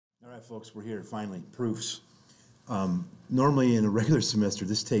right, folks, we're here, finally, proofs. Normally in a regular semester,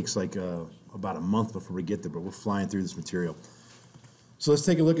 this takes like about a month before we get there, but we're flying through this material. So let's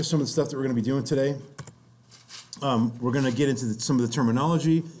take a look at some of the stuff that we're going to be doing today. We're going to get into some of the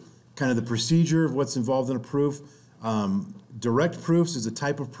terminology, kind of the procedure of what's involved in a proof. Direct proofs is a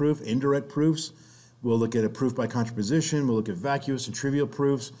type of proof. Indirect proofs, we'll look at a proof by contraposition. We'll look at vacuous and trivial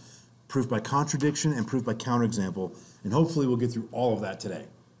proofs, proof by contradiction, and proof by counterexample. And hopefully we'll get through all of that today.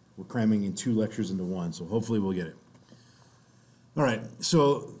 We're cramming in 2 lectures into 1, so hopefully we'll get it. All right,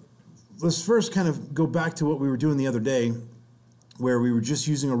 so let's first kind of go back to what we were doing the other day, where we were just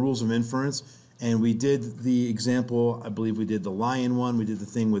using our rules of inference, and we did the example, I believe we did the lion one, we did the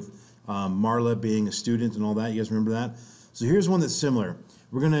thing with Marla being a student and all that. You guys remember that? So here's one that's similar.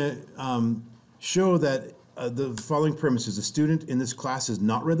 We're going to show that the following premises: a student in this class has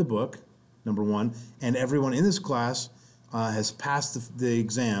not read the book, number 1, and everyone in this class has passed the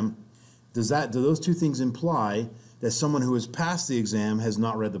exam. Do those two things imply that someone who has passed the exam has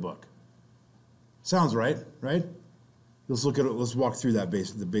not read the book? Sounds right, right? Let's look at it. Let's walk through that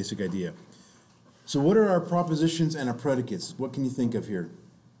the basic idea. So what are our propositions and our predicates? What can you think of here?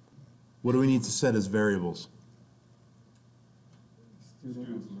 What do we need to set as variables?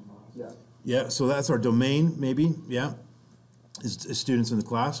 Students. Yeah. Yeah, so that's our domain, maybe. Yeah, is students in the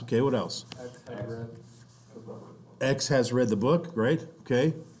class. Okay, what else? X has read the book, right?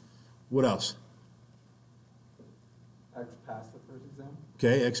 Okay. What else? X passed the first exam.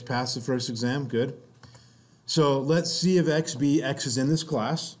 Okay, X passed the first exam. Good. So let C of X be X is in this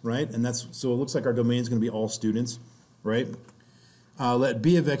class, right? And that's, so it looks like our domain is going to be all students, right? Let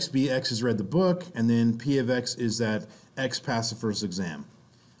B of X be X has read the book, and then P of X is that X passed the first exam.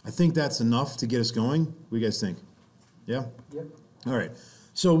 I think that's enough to get us going. What do you guys think? Yeah? Yep. All right.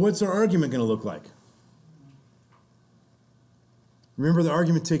 So what's our argument going to look like? Remember, the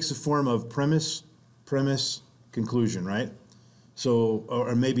argument takes the form of premise, conclusion, right? So,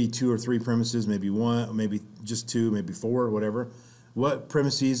 or maybe 2 or 3 premises, maybe 1, maybe just 2, maybe 4, whatever. What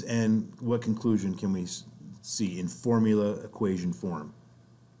premises and what conclusion can we see in formula equation form?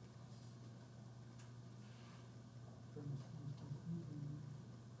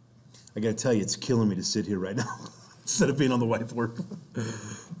 I got to tell you, it's killing me to sit here right now instead of being on the whiteboard.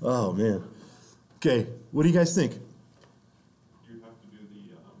 Oh, man. Okay, what do you guys think? You have to do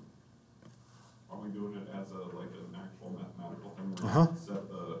the, are we doing it as like an actual mathematical thing? Set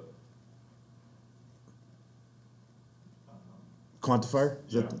the quantifier?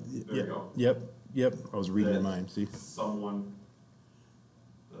 Yeah, there you go. Yep. I was reading your mind, see? Someone,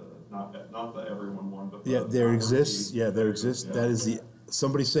 not the everyone one, but Yeah, there exists. Yeah, there exists. Yeah. That is the,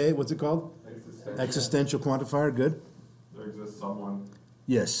 somebody say it, what's it called? Existential quantifier, good. There exists someone.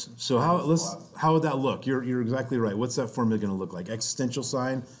 Yes. So how would that look? You're exactly right. What's that formula going to look like? Existential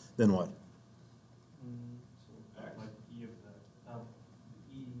sign, then what? X. Like E of that,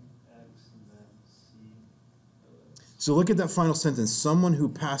 E, X, and then C. So look at that final sentence. Someone who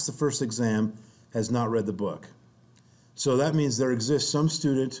passed the first exam has not read the book. So that means there exists some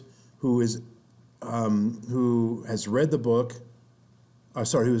student who is who has read the book, who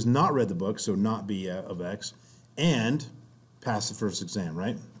has not read the book, so not B of X, and passed the first exam,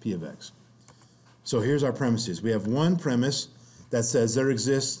 right? P of X. So here's our premises. We have one premise that says there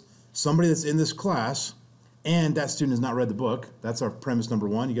exists somebody that's in this class, and that student has not read the book. That's our premise number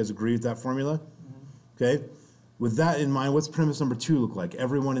 1. You guys agree with that formula? Mm-hmm. Okay. With that in mind, what's premise number 2 look like?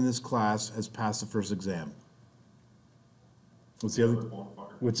 Everyone in this class has passed the first exam. What's the other?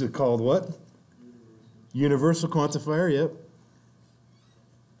 What's it called? What? Universal quantifier. Yep.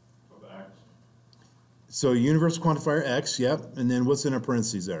 Of X. So universal quantifier X. Yep. And then what's in our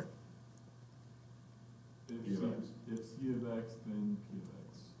parentheses there? If C of X, then P of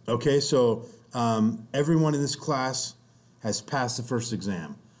X. Okay. So everyone in this class has passed the first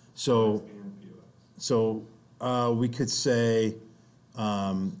exam. So we could say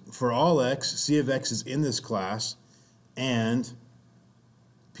for all X, C of X is in this class, and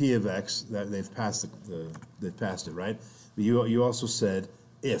P of X, that they've passed they've passed it, right? But you also said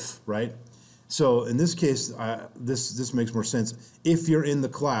if, right? So in this case, this makes more sense. If you're in the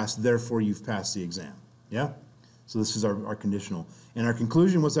class, therefore you've passed the exam. Yeah. So this is our conditional, and our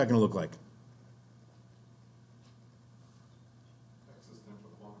conclusion. What's that going to look like? Existential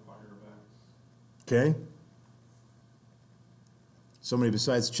quantifier of X. Okay. Somebody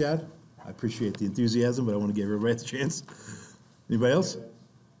besides Chad? I appreciate the enthusiasm, but I want to give everybody a chance. Anybody else?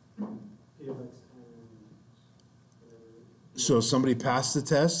 So somebody passed the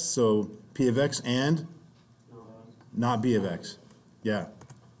test, so P of X and not B of X. Yeah.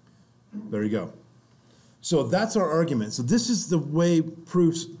 There you go. So that's our argument. So this is the way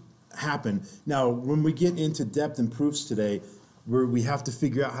proofs happen. Now, when we get into depth and proofs today, we have to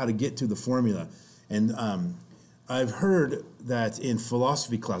figure out how to get to the formula. And I've heard that in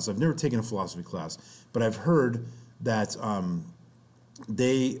philosophy class, I've never taken a philosophy class, but I've heard that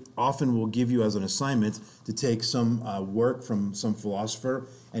they often will give you as an assignment to take some work from some philosopher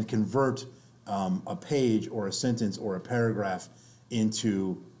and convert a page or a sentence or a paragraph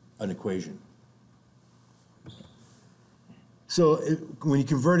into an equation. So when you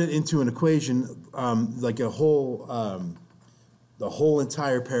convert it into an equation, like the whole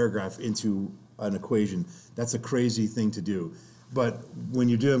entire paragraph into an equation, that's a crazy thing to do. But when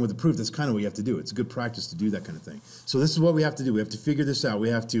you're dealing with the proof, that's kind of what you have to do. It's a good practice to do that kind of thing. So this is what we have to do. We have to figure this out. We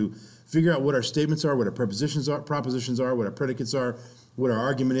have to figure out what our statements are, what our propositions are, what our predicates are, what our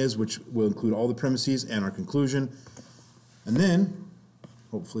argument is, which will include all the premises and our conclusion. And then,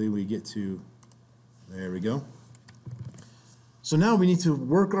 hopefully we get to, there we go. So now we need to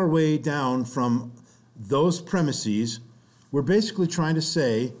work our way down from those premises. We're basically trying to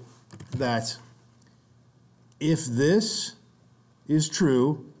say that if this is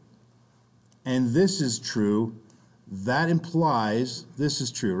true and this is true, that implies this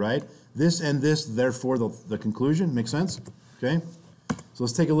is true, right? This and this, therefore the conclusion. Makes sense? Okay? So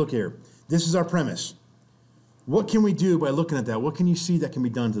let's take a look here. This is our premise. What can we do by looking at that? What can you see that can be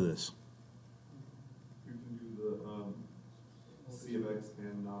done to this? You can do the C of x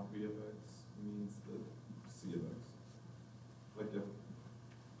and not V of x means the C of x. Like the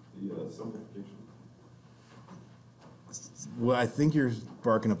simplification. Well, I think you're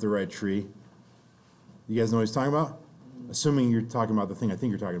barking up the right tree. You guys know what he's talking about? Assuming you're talking about the thing I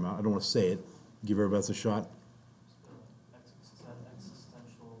think you're talking about. I don't want to say it. Give everybody else a shot.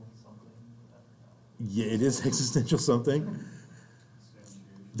 Existential something. Yeah, it is existential something.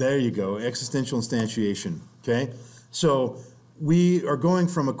 There you go, existential instantiation, okay? So we are going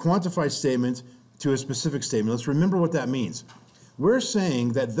from a quantified statement to a specific statement. Let's remember what that means. We're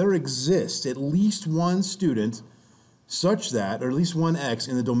saying that there exists at least one student such that, or at least one x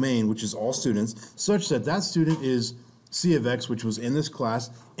in the domain, which is all students, such that that student is C of x, which was in this class,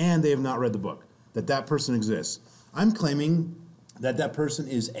 and they have not read the book, that that person exists. I'm claiming that that person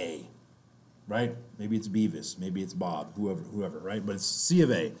is A, right? Maybe it's Beavis, maybe it's Bob, whoever, right? But it's C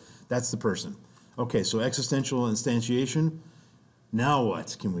of A, that's the person. Okay, so existential instantiation. Now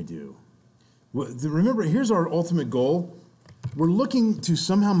what can we do? Remember, here's our ultimate goal. We're looking to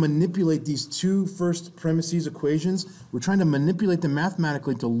somehow manipulate these two first premises equations. We're trying to manipulate them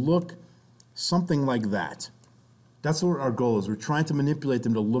mathematically to look something like that. That's what our goal is. We're trying to manipulate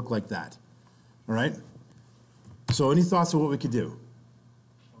them to look like that. All right? So any thoughts on what we could do?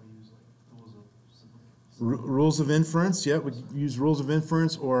 Rules of inference, yeah, we use rules of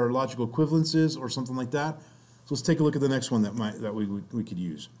inference or logical equivalences or something like that. So let's take a look at the next one that we could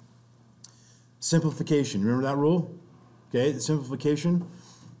use. Simplification, remember that rule? Okay, simplification.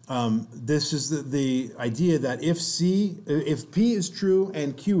 This is the idea that if P is true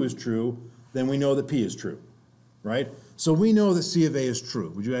and Q is true, then we know that P is true, right? So we know that C of A is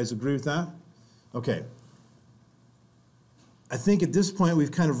true. Would you guys agree with that? Okay. I think at this point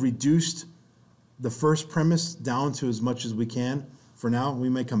we've kind of reduced the first premise down to as much as we can for now. We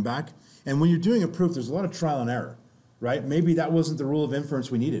may come back. And when you're doing a proof, there's a lot of trial and error, right? Maybe that wasn't the rule of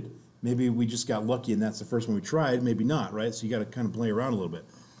inference we needed. Maybe we just got lucky and that's the first one we tried, maybe not, right? So you got to kind of play around a little bit,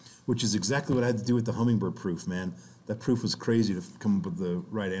 which is exactly what I had to do with the hummingbird proof, man. That proof was crazy to come up with the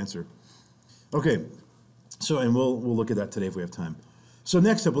right answer. Okay, so, and we'll look at that today if we have time. So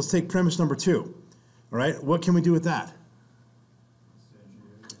next up, let's take premise number 2, all right? What can we do with that?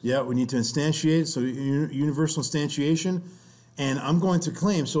 Yeah, we need to instantiate, so universal instantiation. And I'm going to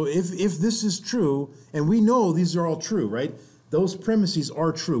claim, so if this is true, and we know these are all true, right? Those premises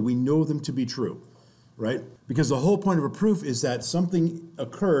are true. We know them to be true, right? Because the whole point of a proof is that something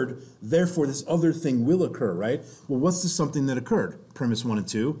occurred, therefore this other thing will occur, right? Well, what's the something that occurred? Premise 1 and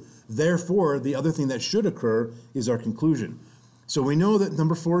 2. Therefore, the other thing that should occur is our conclusion. So we know that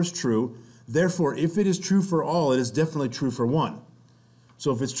number 4 is true. Therefore, if it is true for all, it is definitely true for 1.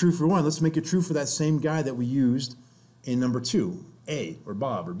 So if it's true for 1, let's make it true for that same guy that we used in number 2, A, or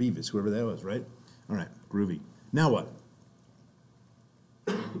Bob, or Beavis, whoever that was, right? All right, groovy. Now what?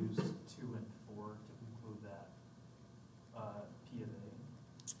 Use 2 and 4 to conclude that P of A.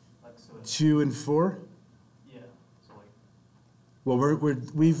 Like, so 2 and 4? Yeah. So like. Well,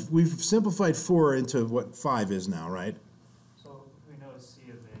 we've simplified 4 into what 5 is now, right? So we know it's C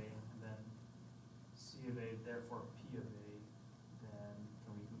of A, and then C of A, therefore P of A. Then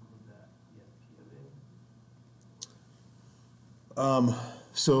can we conclude that we have P of A?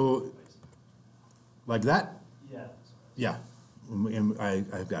 So like that? Yeah. Yeah. and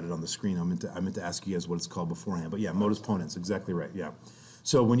I've got it on the screen. I meant to ask you guys what it's called beforehand. But yeah, modus ponens, exactly right, yeah.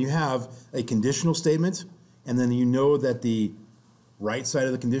 So when you have a conditional statement, and then you know that the right side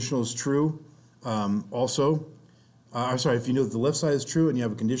of the conditional is true also, I'm sorry, if you know that the left side is true and you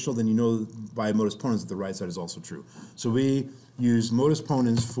have a conditional, then you know by modus ponens that the right side is also true. So we use modus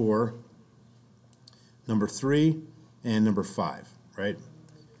ponens for number 3 and number 5, right?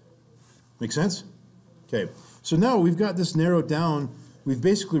 Make sense? Okay, so now we've got this narrowed down. We've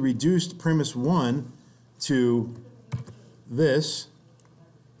basically reduced premise 1 to this,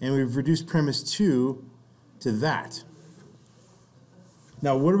 and we've reduced premise 2 to that.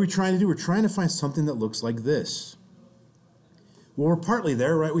 Now, what are we trying to do? We're trying to find something that looks like this. Well, we're partly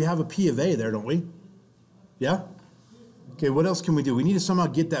there, right? We have a P of A there, don't we? Yeah? Okay, what else can we do? We need to somehow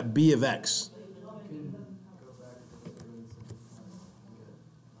get that B of X.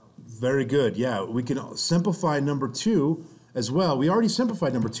 Very good, yeah. We can simplify number 2 as well. We already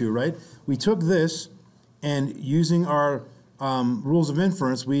simplified number 2, right? We took this, and using our rules of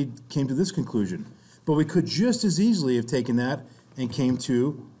inference, we came to this conclusion. But we could just as easily have taken that and came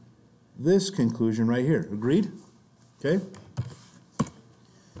to this conclusion right here. Agreed? Okay?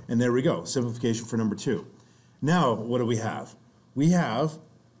 And there we go, simplification for number 2. Now, what do we have? We have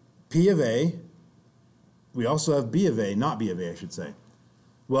P of A. We also have B of A, not B of A, I should say.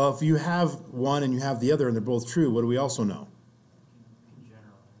 Well, if you have one and you have the other and they're both true, what do we also know?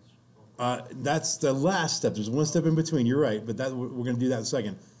 That's the last step. There's one step in between. You're right, but we're going to do that in a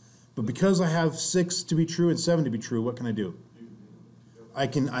second. But because I have 6 to be true and 7 to be true, what can I do? I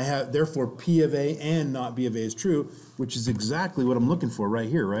have, therefore, P of A and not B of A is true, which is exactly what I'm looking for right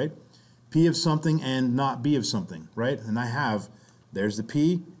here, right? P of something and not B of something, right? And I have, there's the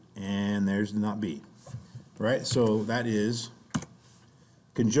P and there's the not B, right? So that is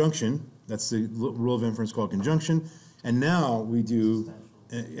conjunction. That's the rule of inference called conjunction. And now we do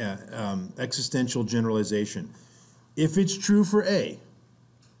existential generalization. If it's true for A,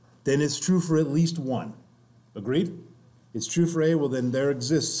 then it's true for at least 1. Agreed? It's true for A, well then there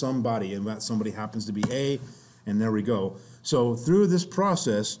exists somebody, and that somebody happens to be A, and there we go. So through this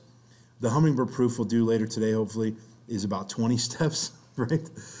process, the hummingbird proof we'll do later today, hopefully, is about 20 steps, right?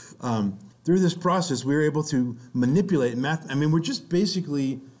 Through this process, we were able to manipulate math. I mean, we're just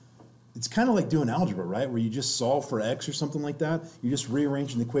basically, it's kind of like doing algebra, right? Where you just solve for X or something like that. You're just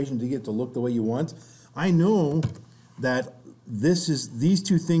rearranging the equation to get it to look the way you want. I know that these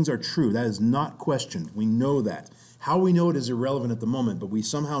two things are true. That is not questioned. We know that. How we know it is irrelevant at the moment, but we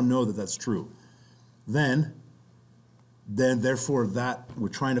somehow know that that's true. Then therefore, we're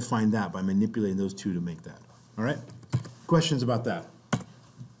trying to find that by manipulating those two to make that. All right? Questions about that?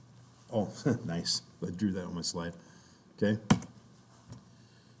 Oh, nice. I drew that on my slide. Okay.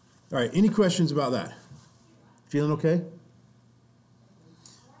 All right, any questions about that? Feeling okay?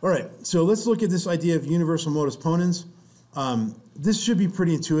 All right, so let's look at this idea of universal modus ponens. This should be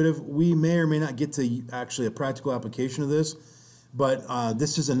pretty intuitive. We may or may not get to actually a practical application of this, but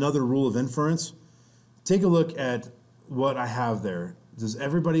this is another rule of inference. Take a look at what I have there. Does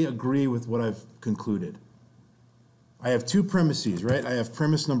everybody agree with what I've concluded? I have 2 premises, right? I have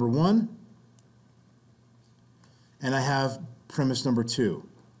premise number 1, and I have premise number 2.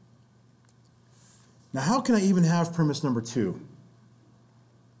 Now, how can I even have premise number 2?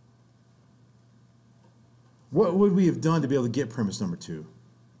 What would we have done to be able to get premise number 2?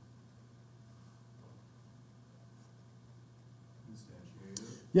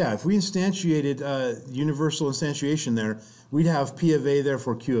 Yeah, if we instantiated universal instantiation there, we'd have P of A,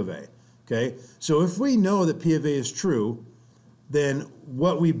 therefore Q of A. Okay? So if we know that P of A is true, then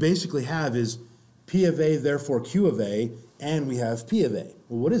what we basically have is P of A, therefore Q of A, and we have P of A.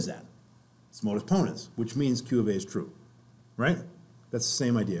 Well, what is that? It's modus ponens, which means Q of A is true. Right? That's the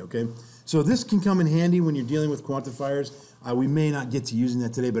same idea, okay? So this can come in handy when you're dealing with quantifiers. We may not get to using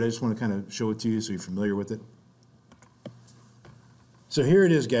that today, but I just want to kind of show it to you so you're familiar with it. So here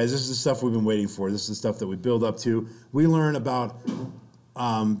it is, guys. This is the stuff we've been waiting for. This is the stuff that we build up to. We learn about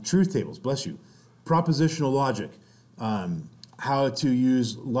truth tables, bless you, propositional logic, how to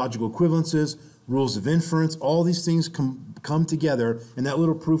use logical equivalences, rules of inference. All these things come together. And that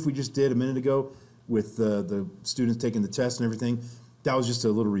little proof we just did a minute ago with the students taking the test and everything, that was just a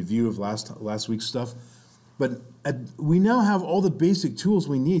little review of last week's stuff. But we now have all the basic tools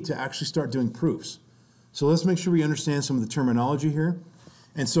we need to actually start doing proofs. So let's make sure we understand some of the terminology here.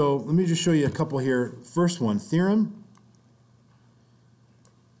 And so let me just show you a couple here. First one, theorem,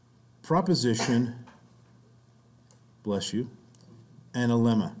 proposition, bless you, and a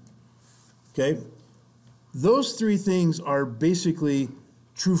lemma. Okay? Those 3 things are basically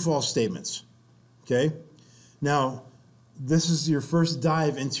true-false statements. Okay? Now, this is your first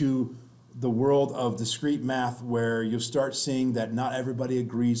dive into the world of discrete math, where you'll start seeing that not everybody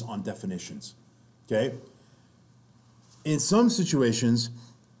agrees on definitions, okay? In some situations,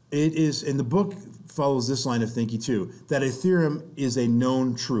 it is, and the book follows this line of thinking too, that a theorem is a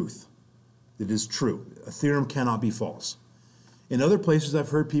known truth. It is true. A theorem cannot be false. In other places, I've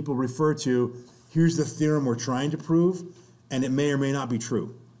heard people refer to, here's the theorem we're trying to prove, and it may or may not be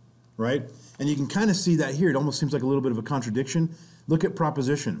true, right? And you can kind of see that here. It almost seems like a little bit of a contradiction. Look at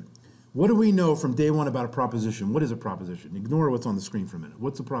proposition. What do we know from day one about a proposition? What is a proposition? Ignore what's on the screen for a minute.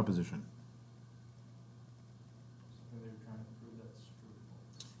 What's a proposition? So they're trying to prove that's true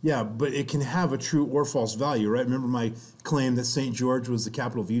or false. Yeah, but it can have a true or false value, right? Remember my claim that St. George was the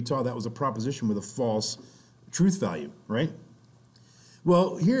capital of Utah? That was a proposition with a false truth value, right?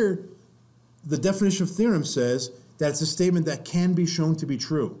 Well, here, the definition of theorem says that it's a statement that can be shown to be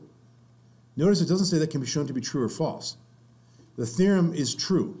true. Notice it doesn't say that can be shown to be true or false. The theorem is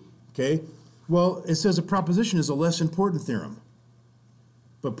true, okay? Well, it says a proposition is a less important theorem.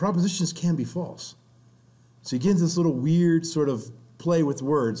 But propositions can be false. So you get into this little weird sort of play with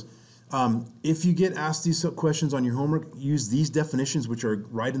words. If you get asked these questions on your homework, use these definitions, which are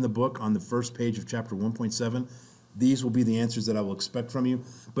right in the book on the first page of chapter 1.7. These will be the answers that I will expect from you.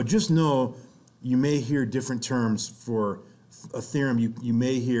 But just know you may hear different terms for a theorem. You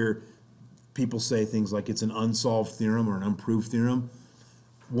may hear people say things like it's an unsolved theorem or an unproved theorem.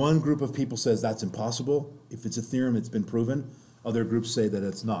 One group of people says that's impossible. If it's a theorem, it's been proven. Other groups say that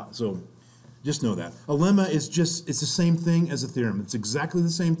it's not. So just know that. A lemma is just, it's the same thing as a theorem. It's exactly the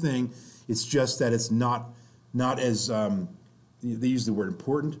same thing. It's just that it's not as, they use the word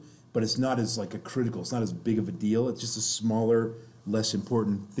important, but it's not as like a critical, it's not as big of a deal. It's just a smaller, less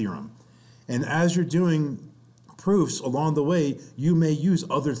important theorem. And as you're doing proofs along the way, you may use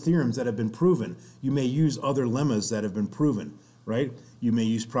other theorems that have been proven. You may use other lemmas that have been proven, right? You may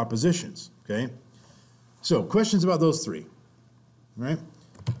use propositions, okay? So questions about those three, right?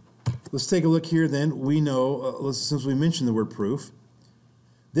 Let's take a look here then. We know, since we mentioned the word proof,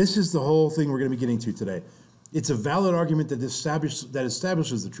 this is the whole thing we're going to be getting to today. It's a valid argument that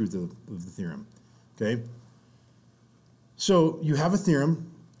establishes the truth of the theorem, okay? So you have a theorem,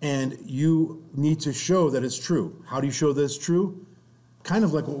 and you need to show that it's true. How do you show that it's true? Kind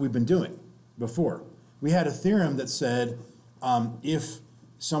of like what we've been doing before. We had a theorem that said if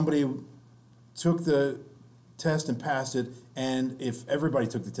somebody took the test and passed it, and if everybody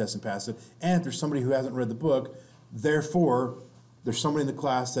took the test and passed it, and if there's somebody who hasn't read the book, therefore there's somebody in the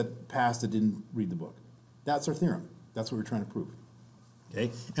class that passed that didn't read the book. That's our theorem. That's what we're trying to prove.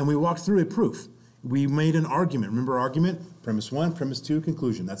 Okay? And we walked through a proof. We made an argument. Remember argument? Premise 1, premise 2,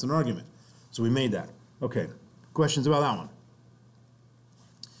 conclusion. That's an argument. So we made that. Okay. Questions about that one?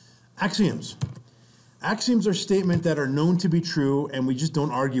 Axioms. Axioms are statements that are known to be true, and we just don't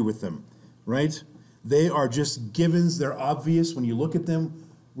argue with them, right? They are just givens. They're obvious when you look at them.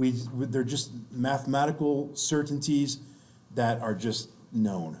 They're just mathematical certainties that are just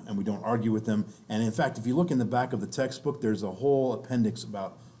known, and we don't argue with them. And in fact, if you look in the back of the textbook, there's a whole appendix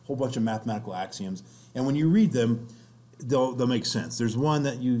about a whole bunch of mathematical axioms. And when you read them, they'll make sense. There's one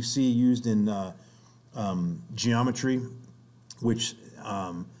that you see used in geometry, which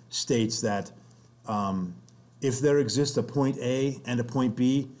states that if there exists a point A and a point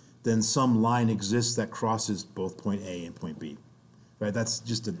B, then some line exists that crosses both point A and point B. Right? That's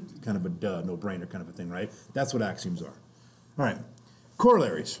just a kind of a duh, no-brainer kind of a thing, right? That's what axioms are. All right.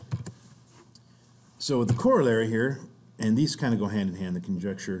 Corollaries. So the corollary here, and these kind of go hand in hand, the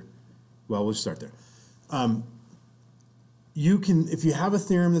conjecture. Well, we'll start there. You can, if you have a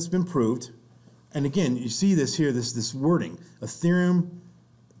theorem that's been proved, and again, you see this here, this wording, a theorem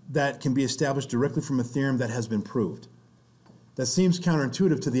that can be established directly from a theorem that has been proved. That seems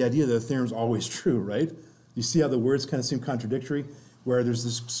counterintuitive to the idea that a theorem's always true, right? You see how the words kind of seem contradictory, where there's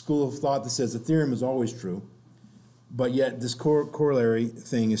this school of thought that says the theorem is always true, but yet this corollary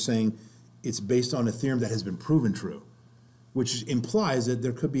thing is saying it's based on a theorem that has been proven true, which implies that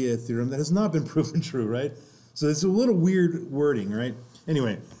there could be a theorem that has not been proven true, right? So it's a little weird wording, right?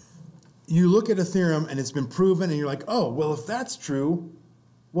 Anyway, you look at a theorem and it's been proven and you're like, oh, well, if that's true,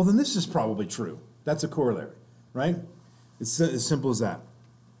 well, then this is probably true. That's a corollary, right? It's as simple as that.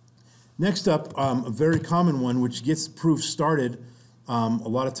 Next up, a very common one, which gets proof started a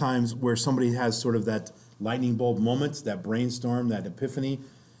lot of times where somebody has sort of that lightning bulb moment, that brainstorm, that epiphany,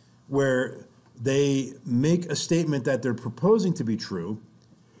 where they make a statement that they're proposing to be true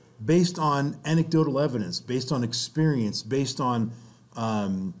based on anecdotal evidence, based on experience, based on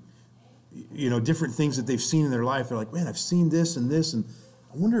different things that they've seen in their life. They're like, man, I've seen this, and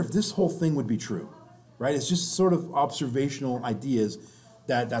I wonder if this whole thing would be true, right? It's just sort of observational ideas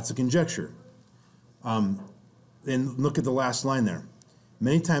that that's a conjecture. And look at the last line there.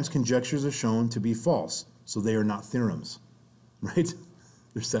 Many times conjectures are shown to be false, so they are not theorems, right?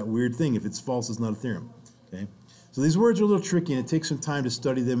 There's that weird thing. If it's false, it's not a theorem, okay? So these words are a little tricky, and it takes some time to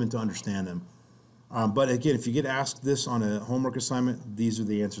study them and to understand them. But again, if you get asked this on a homework assignment, these are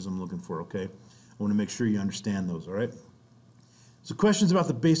the answers I'm looking for, okay? I want to make sure you understand those, all right? So questions about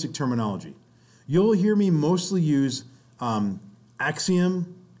the basic terminology. You'll hear me mostly use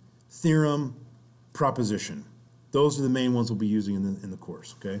axiom, theorem, proposition. Those are the main ones we'll be using in the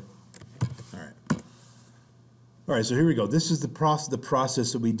course, okay? All right. All right, so here we go. This is the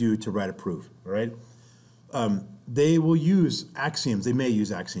process that we do to write a proof, all right? They will use axioms. They may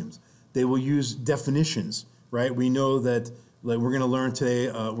use axioms. They will use definitions, right? We know that, like we're going to learn today,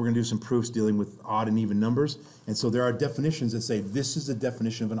 we're going to do some proofs dealing with odd and even numbers. And so there are definitions that say this is the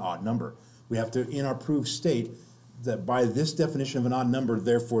definition of an odd number. We have to, in our proof, state that by this definition of an odd number,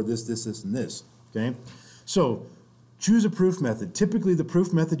 therefore this, and this, okay? So choose a proof method. Typically, the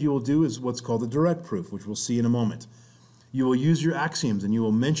proof method you will do is what's called a direct proof, which we'll see in a moment. You will use your axioms, and you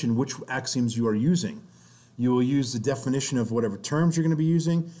will mention which axioms you are using. You will use the definition of whatever terms you're going to be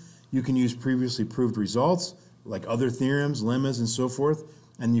using. You can use previously proved results, like other theorems, lemmas, and so forth.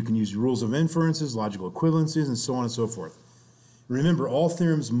 And you can use rules of inferences, logical equivalencies, and so on and so forth. Remember, all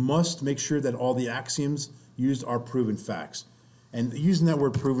theorems must make sure that all the axioms used are proven facts. And using that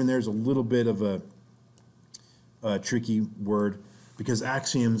word proven there is a little bit of a tricky word, because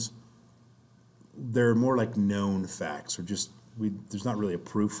axioms, they're more like known facts, or just, there's not really a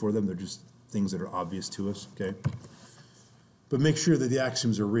proof for them. They're just things that are obvious to us, okay? But make sure that the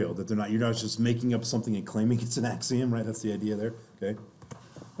axioms are real, that you're not just making up something and claiming it's an axiom, right? That's the idea there, okay?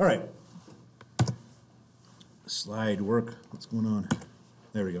 All right. Slide work, what's going on?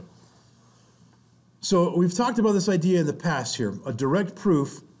 There we go. So we've talked about this idea in the past here. A direct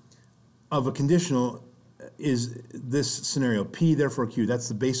proof of a conditional is this scenario, P therefore Q. That's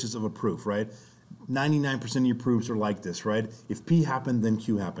the basis of a proof, right? 99% of your proofs are like this, right? If P happened, then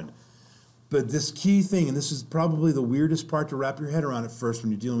Q happened. But this key thing, and this is probably the weirdest part to wrap your head around at first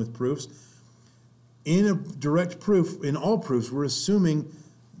when you're dealing with proofs, in a direct proof, in all proofs, we're assuming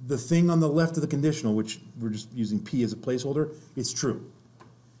the thing on the left of the conditional, which we're just using P as a placeholder, it's true.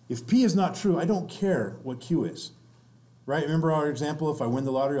 If P is not true, I don't care what Q is, right? Remember our example, if I win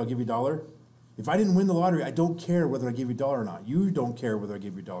the lottery, I'll give you $1. If I didn't win the lottery, I don't care whether I gave you $1 or not. You don't care whether I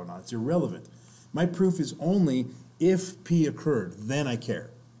gave you $1 or not. It's irrelevant. My proof is only if P occurred, then I care,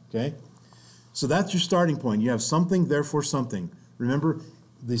 okay? So that's your starting point. You have something, therefore something. Remember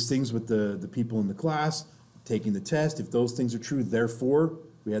these things with the people in the class, taking the test. If those things are true, therefore,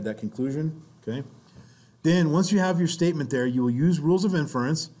 we had that conclusion, okay? Then once you have your statement there, you will use rules of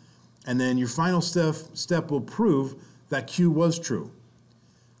inference, and then your final step will prove that Q was true.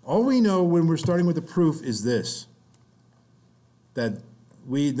 All we know when we're starting with the proof is this, that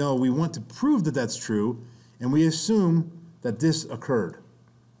we know we want to prove that that's true, and we assume that this occurred.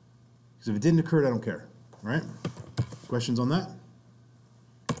 Because if it didn't occur, I don't care, right? Questions on that?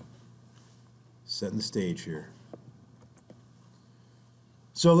 Setting the stage here.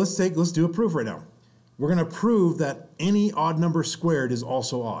 So let's do a proof right now. We're going to prove that any odd number squared is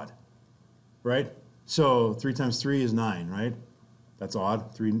also odd, right? So 3 times 3 is 9, right? That's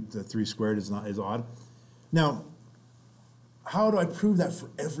odd. 3 squared is odd. Now, how do I prove that for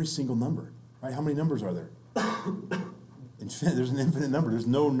every single number, right? How many numbers are there? There's an infinite number. There's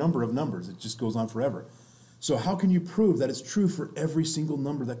no number of numbers. It just goes on forever. So how can you prove that it's true for every single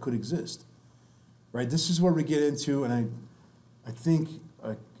number that could exist, right? This is where we get into, and I think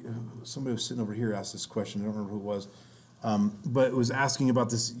somebody was sitting over here asked this question. I don't remember who it was, but it was asking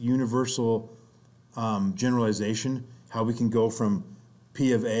about this universal generalization, how we can go from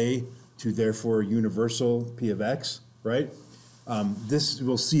P of A to therefore universal P of X, right?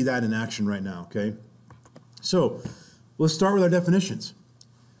 We'll see that in action right now, okay? So let's start with our definitions.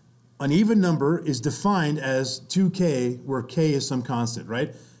 An even number is defined as 2k, where k is some constant,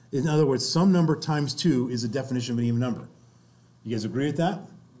 right? In other words, some number times 2 is a definition of an even number. You guys agree with that?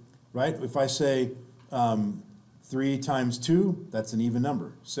 Right? If I say 3 times 2, that's an even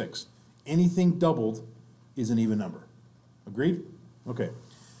number, 6. Anything doubled is an even number. Agreed? Okay.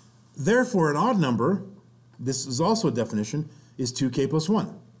 Therefore, an odd number, this is also a definition, is 2k plus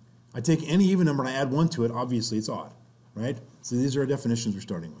 1. I take any even number and I add 1 to it, obviously it's odd, right? So these are our definitions we're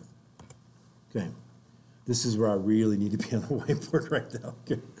starting with. Okay. This is where I really need to be on the whiteboard right now.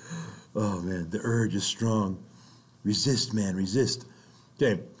 Okay. Oh, man, the urge is strong. Resist, man, resist.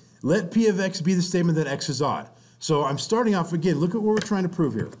 Okay. Let P of X be the statement that X is odd. So I'm starting off, again, look at what we're trying to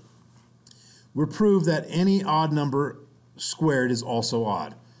prove here. we prove that any odd number squared is also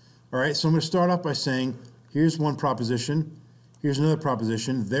odd. All right, so I'm going to start off by saying, here's one proposition, here's another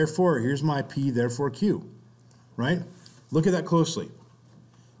proposition, therefore, here's my P, therefore Q, right? Look at that closely.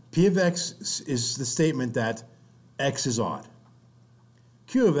 P of x is the statement that x is odd.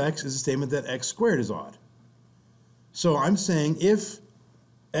 Q of x is a statement that x squared is odd. So I'm saying if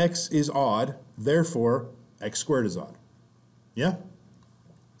x is odd, therefore x squared is odd. Yeah?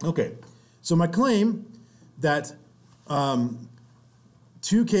 Okay. So my claim that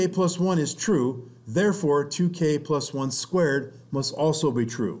 2k plus 1 is true, therefore 2k plus 1 squared must also be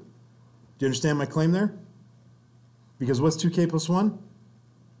true. Do you understand my claim there? Because what's 2k plus 1?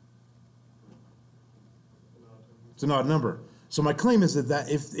 It's an odd number. So my claim is that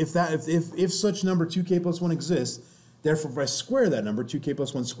if such number 2k plus 1 exists, therefore if I square that number, 2k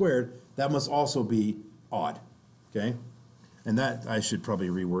plus 1 squared, that must also be odd. Okay? And that, I should probably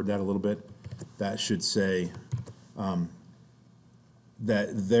reword that a little bit. That should say that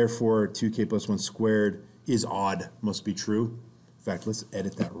therefore 2k plus 1 squared is odd, must be true. In fact, let's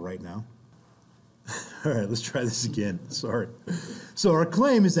edit that right now. All right, let's try this again. Sorry. So our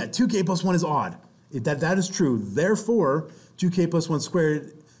claim is that 2k plus 1 is odd. That is true. Therefore, 2k plus 1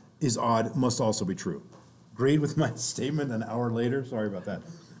 squared is odd, must also be true. Agreed with my statement an hour later? Sorry about that.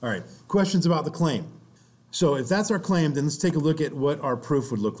 All right, questions about the claim. So if that's our claim, then let's take a look at what our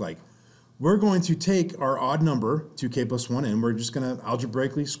proof would look like. We're going to take our odd number, 2k plus 1, and we're just going to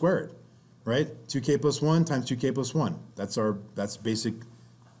algebraically square it, right? 2k plus 1 times 2k plus 1. That's basic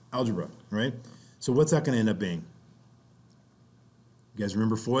algebra, right? So what's that going to end up being? You guys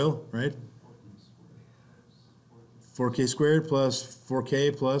remember FOIL, right? 4k squared plus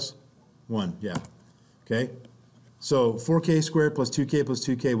 4k plus 1, yeah. Okay? So 4k squared plus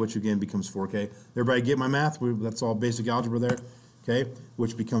 2k, which again becomes 4k. Everybody get my math? That's all basic algebra there, okay?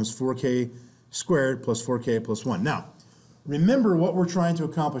 Which becomes 4k squared plus 4k plus 1. Now, remember what we're trying to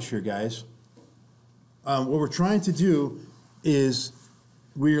accomplish here, guys. What we're trying to do is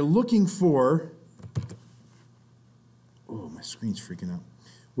we're looking for, oh, my screen's freaking out.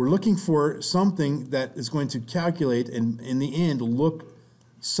 We're looking for something that is going to calculate and in the end look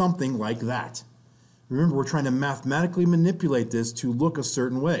something like that. Remember, we're trying to mathematically manipulate this to look a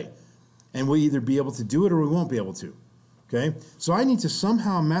certain way. And we'll either be able to do it or we won't be able to. Okay? So I need to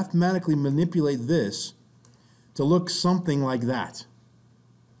somehow mathematically manipulate this to look something like that.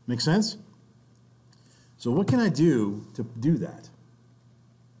 Make sense? So what can I do to do that?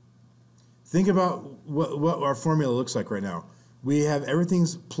 Think about what our formula looks like right now. We have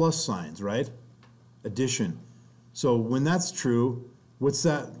everything's plus signs, right? Addition. So when that's true, what's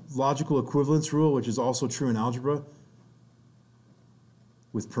that logical equivalence rule, which is also true in algebra?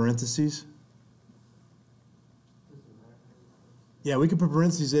 With parentheses? Yeah, we can put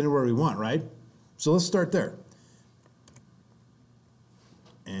parentheses anywhere we want, right? So let's start there.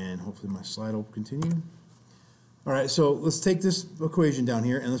 And hopefully my slide will continue. All right, so let's take this equation down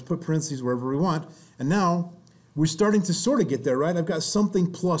here and let's put parentheses wherever we want. And now we're starting to sort of get there, right? I've got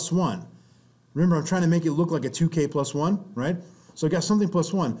something plus 1. Remember, I'm trying to make it look like a 2k plus 1, right? So I got something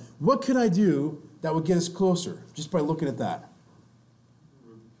plus 1. What could I do that would get us closer just by looking at that?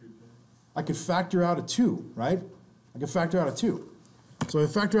 I could factor out a 2, right? I could factor out a 2. So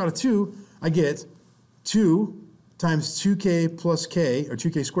if I factor out a 2, I get 2 times 2k plus k, or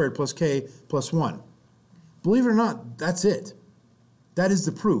 2k squared plus k plus 1. Believe it or not, that's it. That is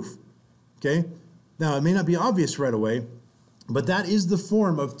the proof, okay? Now, it may not be obvious right away, but that is the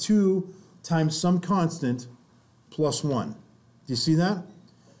form of 2 times some constant plus 1. Do you see that?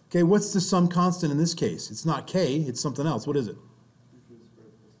 Okay, what's the sum constant in this case? It's not k, it's something else. What is it?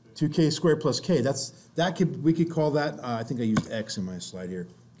 2k squared plus k. We could call that, I think I used x in my slide here,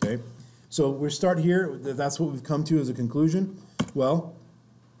 okay? So we start here, that's what we've come to as a conclusion. Well,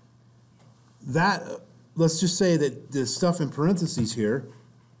 let's just say that the stuff in parentheses here,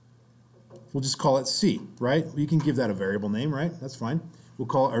 we'll just call it c, right? You can give that a variable name, right? That's fine. We'll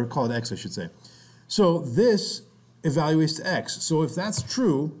call it x, I should say. So this evaluates to x. So if that's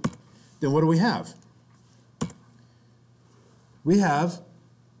true, then what do we have? We have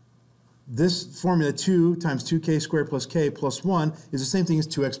this formula 2 times 2k squared plus k plus 1 is the same thing as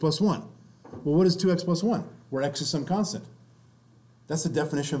 2x plus 1. Well, what is 2x plus 1? Where x is some constant. That's the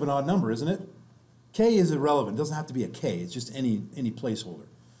definition of an odd number, isn't it? K is irrelevant. It doesn't have to be a k. It's just any placeholder.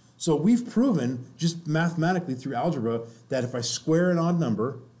 So we've proven just mathematically through algebra that if I square an odd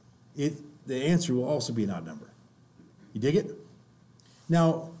number, the answer will also be an odd number. You dig it?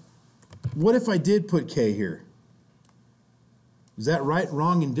 Now, what if I did put k here? Is that right,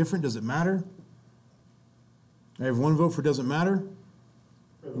 wrong, indifferent? Does it matter? I have one vote for doesn't matter.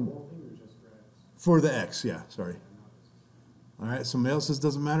 For the whole thing or just for x? For the x, yeah, sorry. All right, somebody else says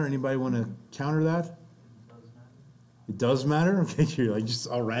doesn't matter. Anybody want to counter that? It does matter? Okay, you're like, just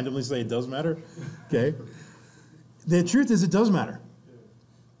I'll randomly say it does matter? Okay. The truth is it does matter.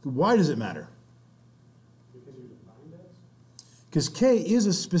 Why does it matter? Because you defined x? Because k is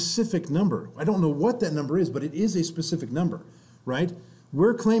a specific number. I don't know what that number is, but it is a specific number, right?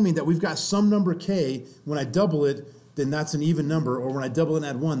 We're claiming that we've got some number k. When I double it, then that's an even number, or when I double it and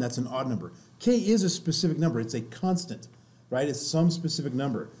add 1, that's an odd number. K is a specific number. It's a constant, right? It's some specific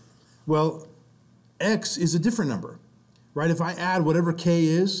number. Well, x is a different number, right? If I add whatever k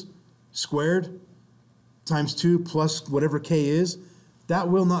is squared times 2 plus whatever k is, that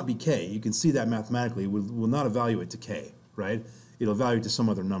will not be k. You can see that mathematically. It will not evaluate to k, right? It'll evaluate to some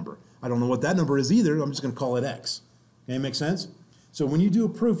other number. I don't know what that number is either. I'm just going to call it x. Okay, make sense? So when you do a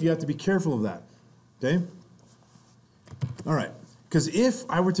proof, you have to be careful of that, okay? All right, because if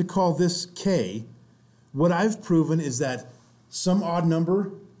I were to call this k, what I've proven is that some odd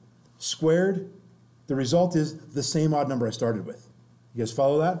number squared, the result is the same odd number I started with. You guys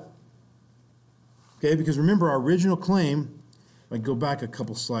follow that? Okay, because remember our original claim, if I go back a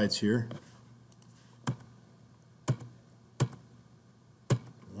couple slides here.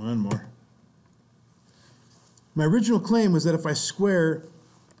 One more. My original claim was that if I square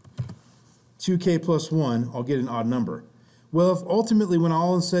 2k plus 1, I'll get an odd number. Well, if ultimately when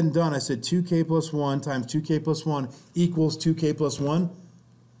all is said and done, I said 2k plus 1 times 2k plus 1 equals 2k plus 1,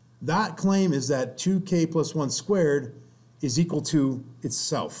 that claim is that 2k plus 1 squared is equal to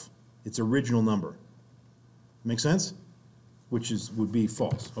itself, its original number. Make sense? Which would be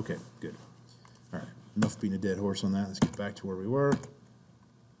false. Okay, good. All right, enough being a dead horse on that. Let's get back to where we were.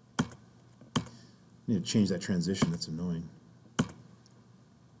 Need to change that transition. That's annoying.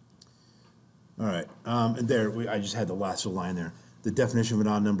 All right, and there, I just had the last little line there. The definition of an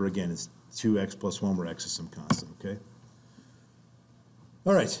odd number, again, is 2x plus 1, where x is some constant, okay?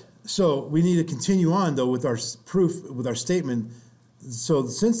 All right, so we need to continue on, though, with our proof, with our statement. So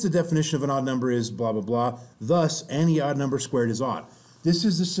since the definition of an odd number is blah, blah, blah, thus any odd number squared is odd. This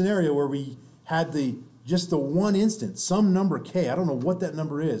is the scenario where we had just the one instance, some number k, I don't know what that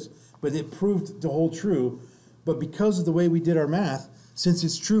number is, but it proved to hold true. But because of the way we did our math, since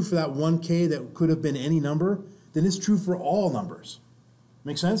it's true for that one k that could have been any number, then it's true for all numbers.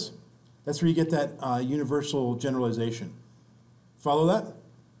 Make sense? That's where you get that universal generalization. Follow that?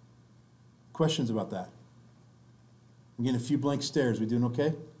 Questions about that? I'm getting a few blank stares. We doing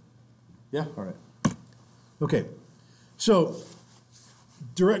okay? Yeah? All right. Okay. So,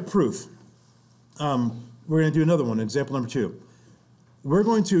 direct proof. We're going to do another one, example number 2. We're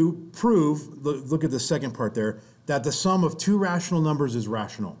going to prove, look at the second part there, that the sum of two rational numbers is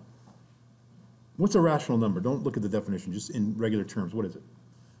rational. What's a rational number? Don't look at the definition, just in regular terms. What is it?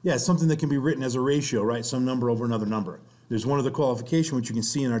 Yeah, it's something that can be written as a ratio, right? Some number over another number. There's one other qualification, which you can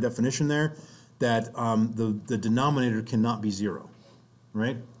see in our definition there, that the denominator cannot be 0,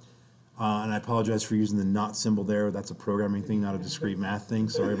 right? And I apologize for using the not symbol there. That's a programming thing, not a discrete math thing.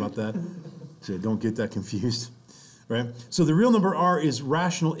 Sorry about that. So don't get that confused. Right? So the real number r is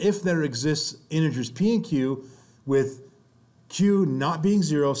rational if there exists integers p and q with q not being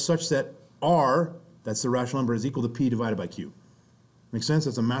 0 such that r, that's the rational number, is equal to p divided by q. Make sense?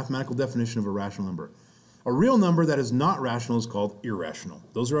 That's a mathematical definition of a rational number. A real number that is not rational is called irrational.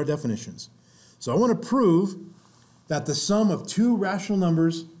 Those are our definitions. So I want to prove that the sum of two rational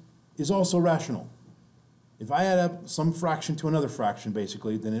numbers is also rational. If I add up some fraction to another fraction,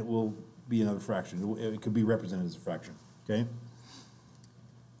 basically, then it will be another fraction. It could be represented as a fraction, okay?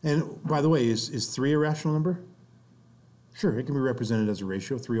 And by the way, is 3 a rational number? Sure, it can be represented as a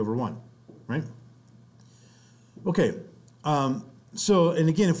ratio, 3 over 1, right? Okay, so, and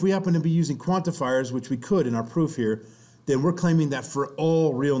again, if we happen to be using quantifiers, which we could in our proof here, then we're claiming that for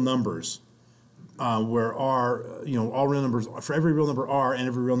all real numbers, where r, all real numbers, for every real number r and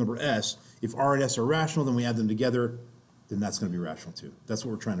every real number s, if r and s are rational, then we add them together, then that's going to be rational too. That's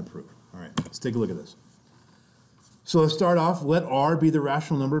what we're trying to prove. All right, let's take a look at this. So let's start off, let r be the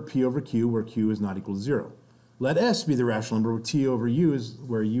rational number p over q, where q is not equal to 0. Let s be the rational number where t over u is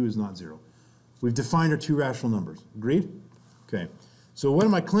where u is not 0. We've defined our two rational numbers. Agreed? Okay. So what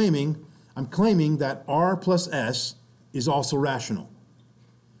am I claiming? I'm claiming that r plus s is also rational.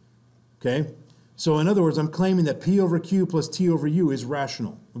 Okay? So in other words, I'm claiming that p over q plus t over u is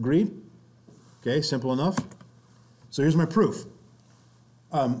rational. Agreed? Okay, simple enough. So here's my proof.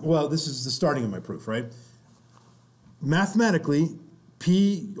 Well, this is the starting of my proof, right? Mathematically,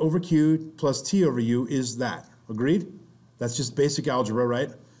 p over q plus t over u is that. Agreed? That's just basic algebra,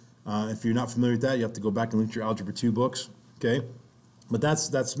 right? If you're not familiar with that, you have to go back and look at your Algebra 2 books, okay? But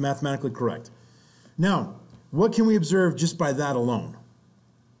that's mathematically correct. Now, what can we observe just by that alone?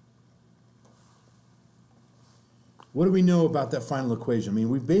 What do we know about that final equation? I mean,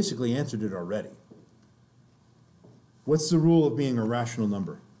 we've basically answered it already. What's the rule of being a rational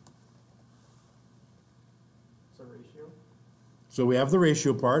number? It's a ratio. So we have the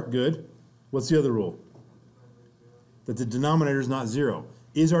ratio part, good. What's the other rule? That the denominator is not zero.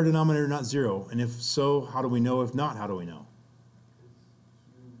 Is our denominator not zero? And if so, how do we know? If not, how do we know?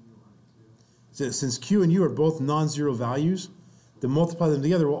 So since Q and U are both non-zero values, then multiply them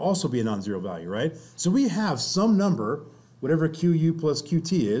together will also be a non-zero value, right? So we have some number, whatever QU plus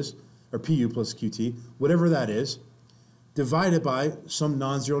QT is, or PU plus QT, whatever that is, divided by some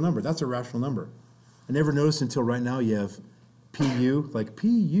non-zero number. That's a rational number. I never noticed until right now you have PU, like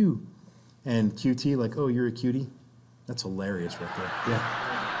PU, and QT, like, oh, you're a cutie. That's hilarious right there. Yeah.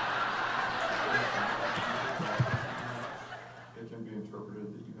 It can be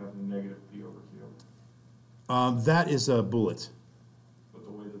interpreted that you have negative P over Q. That is a bullet. But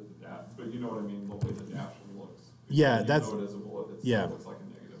the way that the dash, but you know what I mean, the way the dash looks. Yeah, You that's, know it as a bullet, it yeah. still looks like a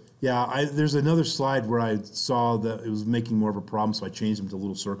negative. Yeah, there's another slide where I saw that it was making more of a problem, so I changed them to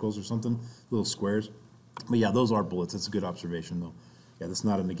little circles or something, little squares. But yeah, those are bullets. That's a good observation, though. Yeah, that's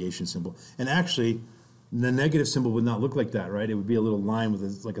not a negation symbol. And actually, the negative symbol would not look like that, right? It would be a little line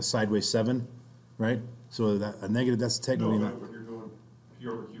with like a sideways 7, right? So that a negative, that's technically No, not. but when you're doing P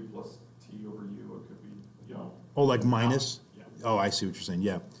over Q plus T over U, it could be, you know. Oh, like minus? Yeah. Oh, I see what you're saying.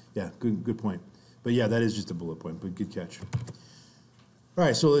 Yeah, yeah, good point. But yeah, that is just a bullet point, but good catch. All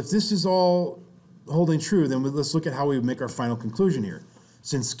right, so if this is all holding true, then let's look at how we make our final conclusion here.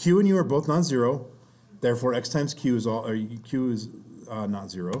 Since Q and U are both non-zero, therefore x times Q is not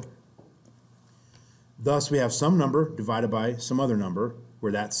zero. Thus, we have some number divided by some other number,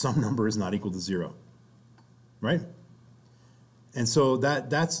 where that some number is not equal to 0, right? And so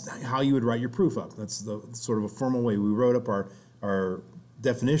that's how you would write your proof up. That's the sort of a formal way. We wrote up our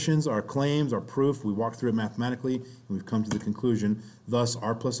definitions, our claims, our proof. We walked through it mathematically, and we've come to the conclusion. Thus,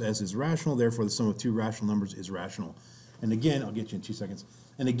 R plus S is rational. Therefore, the sum of two rational numbers is rational. And again, I'll get you in 2 seconds.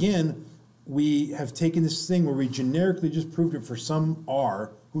 And again, we have taken this thing where we generically just proved it for some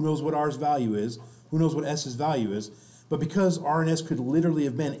R. Who knows what R's value is? Who knows what S's value is? But because R and S could literally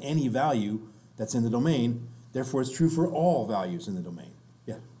have been any value that's in the domain, therefore it's true for all values in the domain.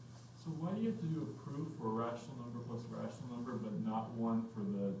 Yeah? So why do you have to do a proof for a rational number plus a rational number, but not one for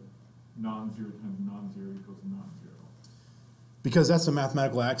the non-zero times non-zero equals non-zero? Because that's a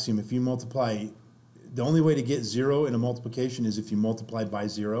mathematical axiom. If you multiply, the only way to get 0 in a multiplication is if you multiply by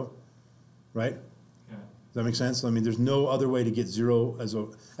 0, right? Okay. Does that make sense? I mean, there's no other way to get 0 as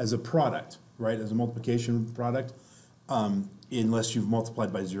a product, right? As a multiplication product, unless you've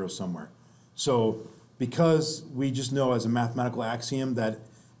multiplied by 0 somewhere. So because we just know as a mathematical axiom that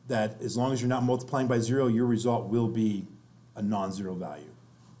as long as you're not multiplying by 0, your result will be a non-zero value.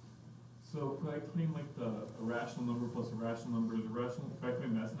 So could I claim like a rational number plus a rational number is a rational, could I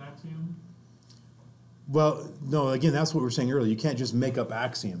claim that's an axiom? Well, no, again, that's what we were saying earlier. You can't just make up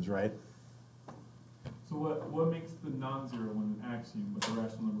axioms, right? So what makes the non-zero one an axiom with a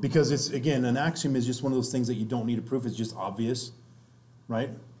rational number? Because it's, again, an axiom is just one of those things that you don't need a proof. It's just obvious,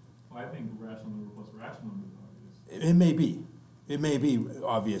 right? Well, I think rational number plus rational number is obvious. It may be. It may be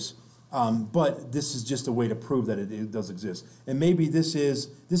obvious. But this is just a way to prove that it does exist. And maybe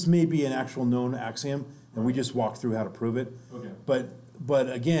this may be an actual known axiom, and we just walked through how to prove it. Okay.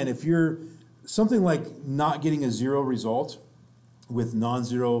 But again, if you're something like not getting a 0 result with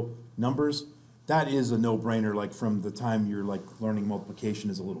non-zero numbers, that is a no-brainer, like from the time you're like learning multiplication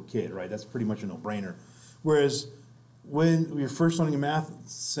as a little kid, right? That's pretty much a no-brainer. Whereas when you're first learning math,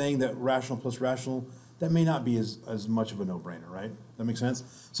 saying that rational plus rational, that may not be as much of a no-brainer, right? That makes sense?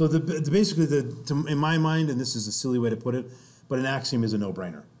 So basically, in my mind, and this is a silly way to put it, but an axiom is a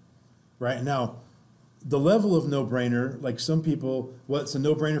no-brainer, right? Now, the level of no-brainer, like some people, what's a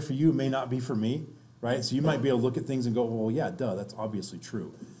no-brainer for you may not be for me, right? So you might be able to look at things and go, well, yeah, duh, that's obviously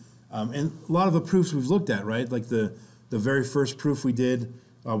true. And a lot of the proofs we've looked at, right? Like the very first proof we did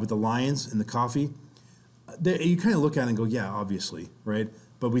with the lions and the coffee, you kind of look at it and go, yeah, obviously, right?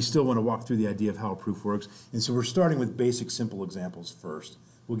 But we still want to walk through the idea of how a proof works. And so we're starting with basic, simple examples first.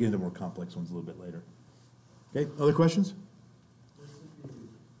 We'll get into more complex ones a little bit later. Okay, other questions? This would be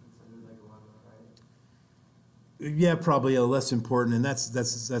considered like a lemma, right? Yeah, probably less important, and that's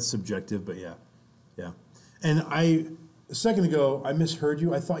subjective, but yeah. And a second ago, I misheard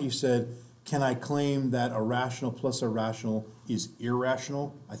you. I thought you said, can I claim that a rational plus a rational is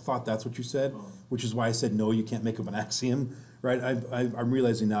irrational? I thought that's what you said, which is why I said, no, you can't make up an axiom, right? I'm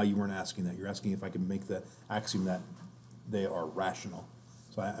realizing now you weren't asking that. You're asking if I can make the axiom that they are rational.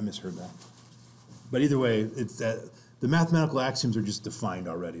 So I misheard that. But either way, it's the mathematical axioms are just defined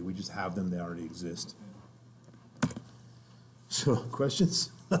already. We just have them, they already exist. So,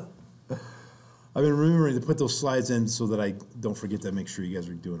 questions? I've been remembering to put those slides in so that I don't forget to make sure you guys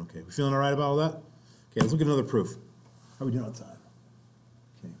are doing okay. We feeling all right about all that? Okay, let's look at another proof. How are we doing on time?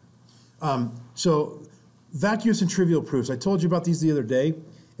 Okay. So, vacuous and trivial proofs. I told you about these the other day,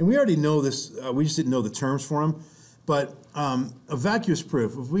 and we already know this. We just didn't know the terms for them. But a vacuous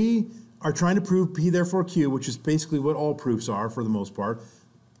proof, if we are trying to prove P therefore Q, which is basically what all proofs are for the most part.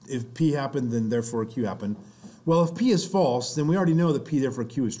 If P happened, then therefore Q happened. Well, if P is false, then we already know that P therefore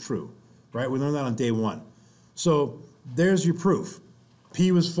Q is true, right? We learned that on day one. So there's your proof.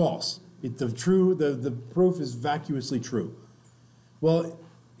 P was false. The proof is vacuously true. Well,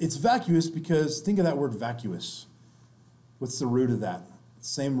 it's vacuous because, think of that word vacuous. What's the root of that?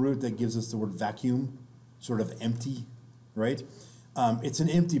 Same root that gives us the word vacuum, sort of empty, right? It's an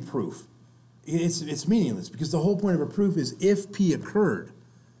empty proof. It's meaningless because the whole point of a proof is if P occurred,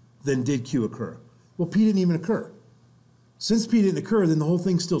 then did Q occur? Well, P didn't even occur. Since P didn't occur, then the whole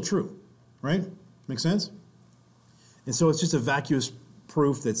thing's still true, right? Make sense? And so it's just a vacuous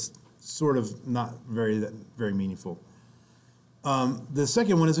proof that's sort of not very meaningful. The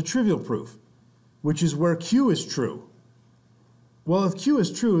second one is a trivial proof, which is where Q is true. Well, if Q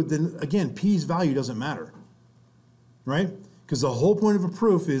is true, then again, P's value doesn't matter, right? Because the whole point of a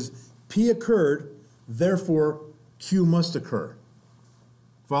proof is P occurred, therefore Q must occur.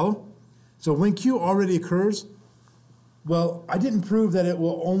 Follow? So when Q already occurs, well, I didn't prove that it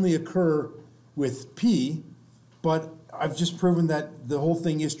will only occur with P, but I've just proven that the whole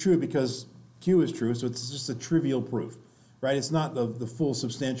thing is true because Q is true, so it's just a trivial proof, right? It's not the full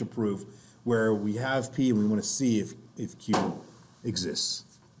substantial proof where we have P and we want to see if Q exists.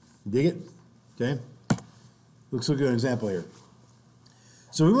 Dig it? Okay? Let's look at an example here.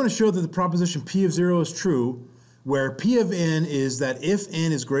 So we want to show that the proposition P of 0 is true, where P of n is that if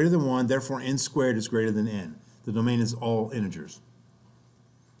n is greater than 1, therefore n squared is greater than n. The domain is all integers.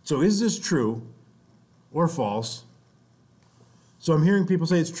 So is this true or false? So I'm hearing people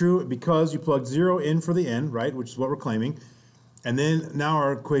say it's true because you plugged 0 in for the n, right, which is what we're claiming. And then now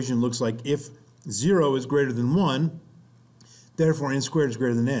our equation looks like if 0 is greater than 1, therefore n squared is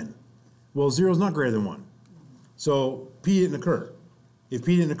greater than n. Well, 0 is not greater than 1. So P didn't occur. If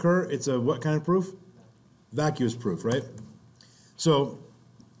P didn't occur, it's a what kind of proof? Vacuous proof, right? So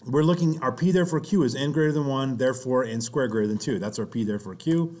we're looking, our P therefore Q is n greater than 1, therefore n squared greater than 2. That's our P therefore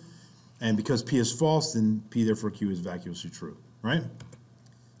Q. And because P is false, then P therefore Q is vacuously true, right?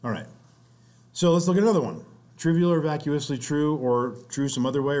 All right. So let's look at another one. Trivial or vacuously true, or true some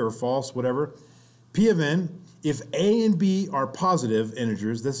other way, or false, whatever. P of n, if A and B are positive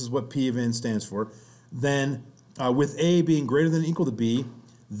integers, this is what P of n stands for, then with A being greater than or equal to B,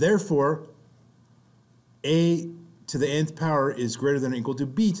 therefore A to the nth power is greater than or equal to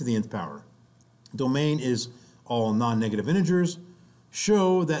B to the nth power. Domain is all non-negative integers.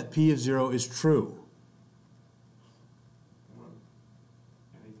 Show that P of 0 is true. When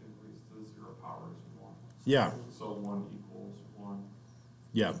anything raised to the 0 power is 1. Yeah. So 1 equals 1.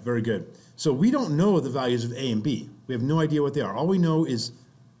 Yeah, very good. So we don't know the values of A and B. We have no idea what they are. All we know is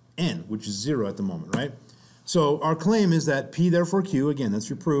n, which is 0 at the moment, right? So our claim is that P therefore Q, again, that's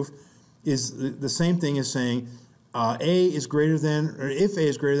your proof, is the same thing as saying A is greater than, or if A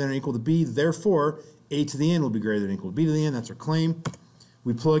is greater than or equal to B, therefore A to the n will be greater than or equal to B to the n. That's our claim.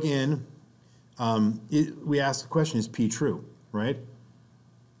 We plug in, we ask the question, is P true, right?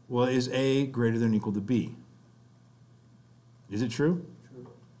 Well, is A greater than or equal to B? Is it true? It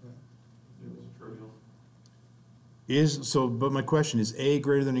was trivial. But my question is A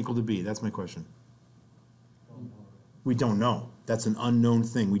greater than or equal to B? That's my question. We don't know. That's an unknown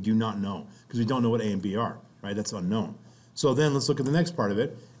thing. We do not know because we don't know what A and B are, right? That's unknown. So then let's look at the next part of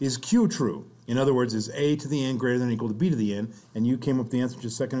it. Is Q true? In other words, is A to the n greater than or equal to B to the n? And you came up with the answer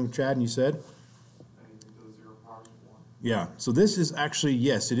just a second ago, Chad, and you said? Anything to the 0 power is 1. Yeah. So this is actually,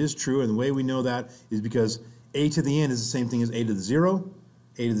 yes, it is true. And the way we know that is because A to the n is the same thing as A to the 0.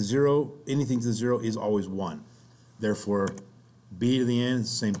 A to the 0, anything to the 0 is always 1. Therefore, B to the n is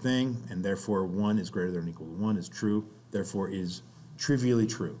the same thing, and therefore 1 is greater than or equal to 1 is true, therefore is trivially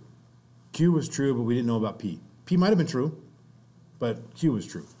true. Q was true, but we didn't know about P. P might have been true, but Q was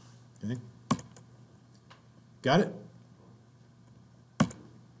true. Okay? Got it?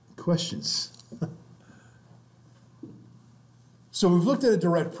 Questions? So we've looked at a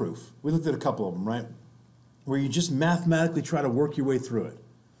direct proof. We looked at a couple of them, right? Where you just mathematically try to work your way through it.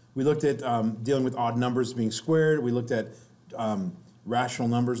 We looked at dealing with odd numbers being squared. We looked at rational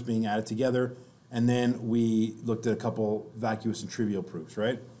numbers being added together. And then we looked at a couple vacuous and trivial proofs,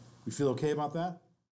 right? We feel okay about that?